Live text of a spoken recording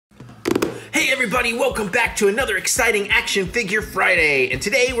Hey everybody, welcome back to another exciting Action Figure Friday. And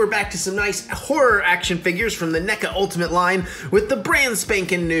today we're back to some nice horror action figures from the Neca Ultimate line with the brand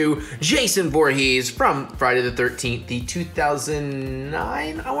spanking new Jason Voorhees from Friday the 13th, the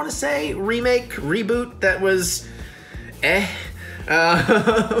 2009, I want to say, remake, reboot that was I'm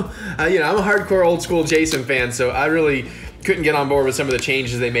a hardcore old school Jason fan, so I really couldn't get on board with some of the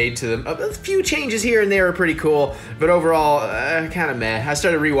changes they made to them. A few changes here and there are pretty cool, but overall, kind of meh. I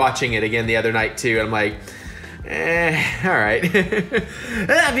started rewatching it again the other night too, and I'm like, all right.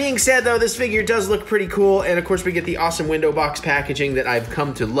 That being said, though, this figure does look pretty cool, and of course we get the awesome window box packaging that I've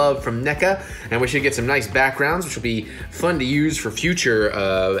come to love from Neca, and we should get some nice backgrounds, which will be fun to use for future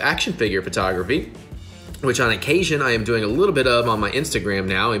action figure photography, which on occasion I am doing a little bit of on my Instagram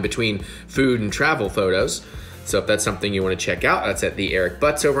now in between food and travel photos. So if that's something you want to check out, that's at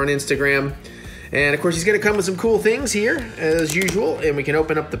TheEricButts over on Instagram. And of course, he's going to come with some cool things here, as usual. And we can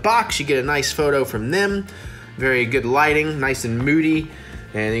open up the box. You get a nice photo from them. Very good lighting, nice and moody.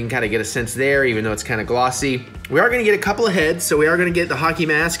 And you can kind of get a sense there, even though it's kind of glossy. We are going to get a couple of heads. So we are going to get the hockey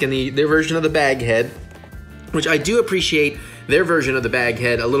mask and their version of the bag head, which I do appreciate their version of the bag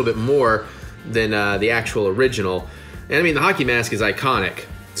head a little bit more than the actual original. And I mean, the hockey mask is iconic,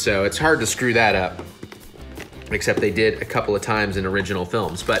 so it's hard to screw that up. Except they did a couple of times in original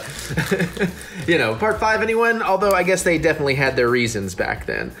films. But, you know, part 5 anyone? Although I guess they definitely had their reasons back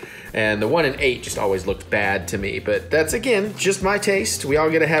then. And the 1 and 8 just always looked bad to me. But that's, again, just my taste. We all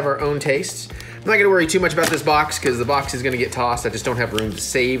get to have our own tastes. I'm not going to worry too much about this box because the box is going to get tossed. I just don't have room to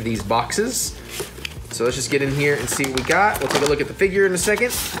save these boxes. So let's just get in here and see what we got. We'll take a look at the figure in a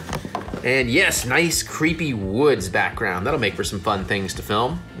second. And yes, nice creepy woods background. That'll make for some fun things to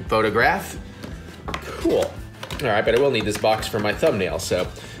film and photograph. Cool. All right, but I will need this box for my thumbnail, so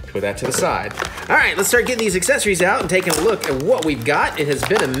put that to the side. All right, let's start getting these accessories out and taking a look at what we've got. It has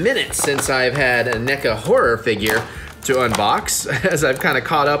been a minute since I've had a Neca horror figure to unbox, as I've kind of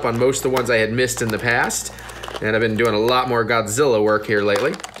caught up on most of the ones I had missed in the past, and I've been doing a lot more Godzilla work here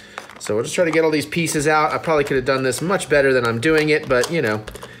lately. So we'll just try to get all these pieces out. I probably could have done this much better than I'm doing it, but you know,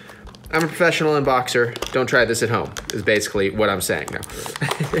 I'm a professional unboxer. Don't try this at home, is basically what I'm saying now.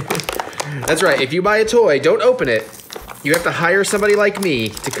 That's right, if you buy a toy, don't open it. You have to hire somebody like me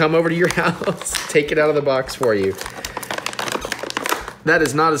to come over to your house, take it out of the box for you. That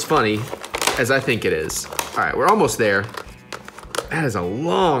is not as funny as I think it is. All right, we're almost there. That is a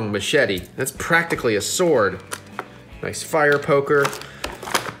long machete. That's practically a sword. Nice fire poker.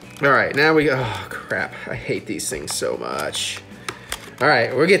 All right, now we go. Oh, crap. I hate these things so much. All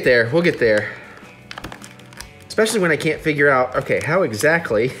right, we'll get there. We'll get there. Especially when I can't figure out, okay, how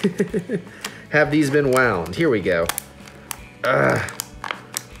exactly have these been wound? Here we go.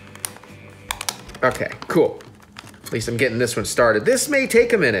 Okay, cool. At least I'm getting this one started. This may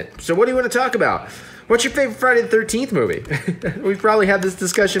take a minute. So what do you want to talk about? What's your favorite Friday the 13th movie? We've probably had this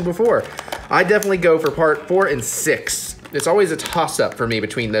discussion before. I definitely go for part 4 and 6. It's always a toss-up for me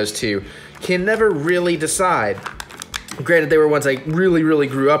between those two. Can never really decide. Granted, they were ones I really, really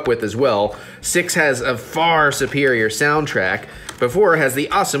grew up with as well. 6 has a far superior soundtrack, but 4 has the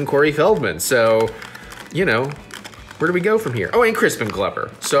awesome Corey Feldman. So, you know, where do we go from here? Oh, and Crispin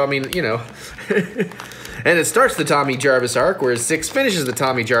Glover. So, I mean, you know. And it starts the Tommy Jarvis arc, whereas 6 finishes the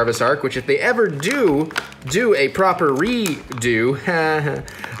Tommy Jarvis arc, which if they ever do a proper remake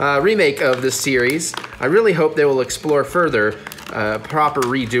of this series, I really hope they will explore further proper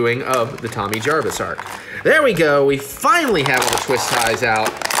redoing of the Tommy Jarvis arc. There we go. We finally have all the twist ties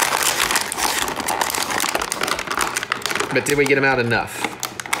out. But did we get them out enough?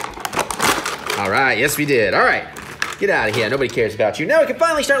 All right. Yes, we did. All right. Get out of here. Nobody cares about you. Now we can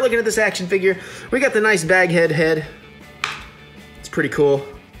finally start looking at this action figure. We got the nice bag head. It's pretty cool.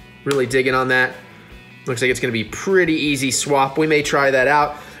 Really digging on that. Looks like it's going to be pretty easy swap. We may try that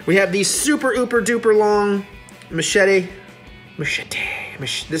out. We have the super ooper duper long machete.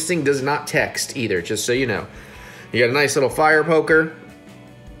 This thing does not text either, just so you know. You got a nice little fire poker.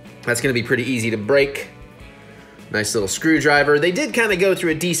 That's going to be pretty easy to break. Nice little screwdriver. They did kind of go through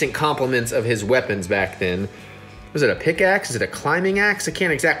a decent complement of his weapons back then. Was it a pickaxe? Is it a climbing axe? I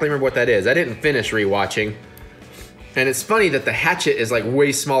can't exactly remember what that is. I didn't finish rewatching. And it's funny that the hatchet is like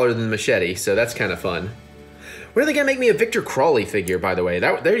way smaller than the machete, so that's kind of fun. When are they going to make me a Victor Crawley figure, by the way?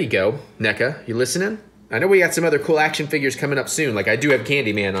 There you go, Neca. You listening? I know we got some other cool action figures coming up soon. Like I do have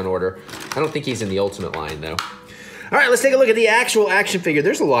Candyman on order. I don't think he's in the Ultimate line though. All right, let's take a look at the actual action figure.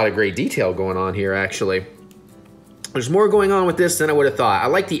 There's a lot of great detail going on here actually. There's more going on with this than I would have thought. I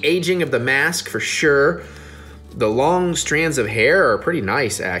like the aging of the mask for sure. The long strands of hair are pretty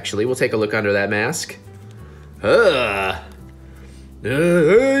nice actually. We'll take a look under that mask.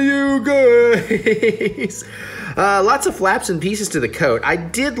 You go. Voorhees. Lots of flaps and pieces to the coat. I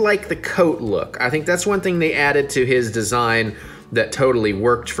did like the coat look. I think that's one thing they added to his design that totally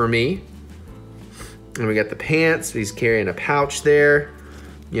worked for me. And we got the pants. He's carrying a pouch there.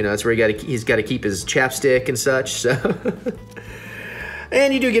 You know, that's where he's got to keep his chapstick and such. So,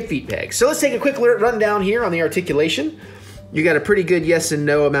 and you do get feet pegs. So let's take a quick rundown here on the articulation. You got a pretty good yes and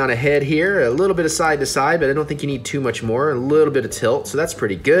no amount of head here, a little bit of side to side, but I don't think you need too much more, a little bit of tilt, so that's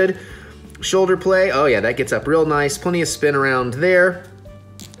pretty good. Shoulder play, oh yeah, that gets up real nice, plenty of spin around there.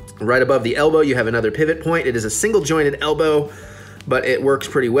 Right above the elbow, you have another pivot point. It is a single jointed elbow, but it works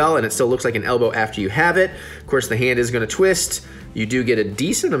pretty well, and it still looks like an elbow after you have it. Of course, the hand is gonna twist. You do get a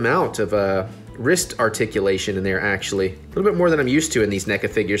decent amount of wrist articulation in there, actually. A little bit more than I'm used to in these NECA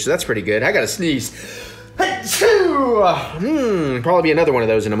figures, so that's pretty good. I gotta sneeze. Probably be another one of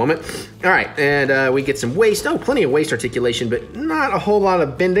those in a moment. All right, and we get some waist. Oh, plenty of waist articulation, but not a whole lot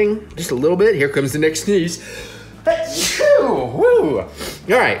of bending. Just a little bit. Here comes the next sneeze. Woo! All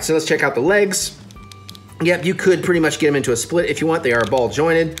right, so let's check out the legs. Yep, you could pretty much get them into a split if you want. They are ball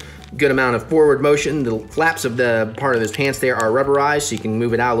jointed. Good amount of forward motion. The flaps of the part of his pants there are rubberized, so you can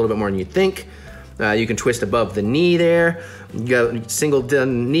move it out a little bit more than you'd think. You can twist above the knee there. You got a single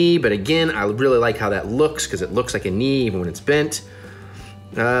done knee, but again, I really like how that looks because it looks like a knee even when it's bent.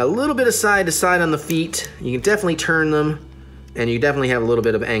 A little bit of side to side on the feet. You can definitely turn them, and you definitely have a little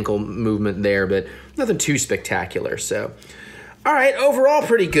bit of ankle movement there, but nothing too spectacular. So, all right, overall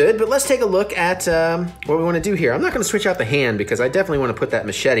pretty good, but let's take a look at what we want to do here. I'm not going to switch out the hand because I definitely want to put that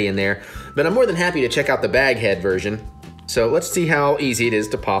machete in there, but I'm more than happy to check out the bag head version. So let's see how easy it is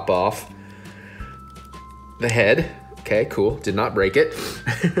to pop off the head. Okay, cool. Did not break it.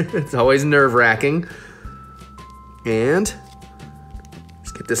 It's always nerve-wracking. And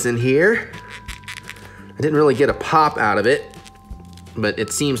let's get this in here. I didn't really get a pop out of it, but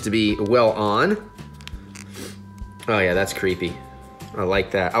it seems to be well on. Oh yeah, that's creepy. I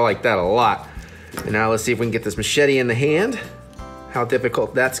like that. I like that a lot. And now let's see if we can get this machete in the hand. How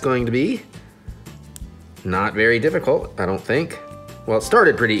difficult that's going to be. Not very difficult, I don't think. Well, it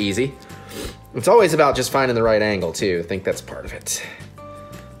started pretty easy. It's always about just finding the right angle, too. I think that's part of it.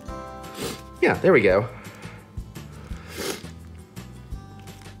 Yeah, there we go.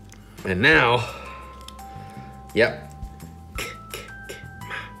 And now, yep.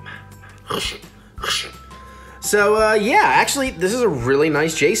 So, yeah, actually, this is a really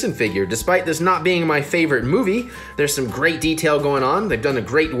nice Jason figure. Despite this not being my favorite movie, there's some great detail going on. They've done a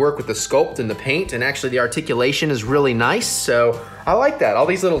great work with the sculpt and the paint, and actually the articulation is really nice, so I like that. All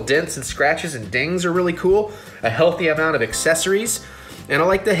these little dents and scratches and dings are really cool. A healthy amount of accessories, and I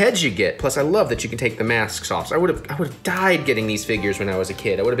like the heads you get. Plus, I love that you can take the masks off. So I would have died getting these figures when I was a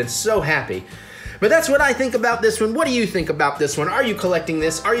kid. I would have been so happy. But that's what I think about this one. What do you think about this one? Are you collecting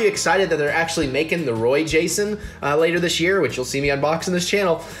this? Are you excited that they're actually making the Roy Jason later this year, which you'll see me unboxing this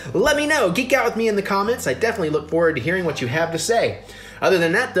channel? Let me know. Geek out with me in the comments. I definitely look forward to hearing what you have to say. Other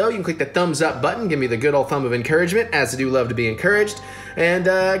than that, though, you can click the thumbs up button. Give me the good old thumb of encouragement, as I do love to be encouraged. And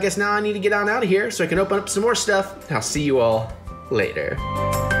I guess now I need to get on out of here so I can open up some more stuff. I'll see you all later.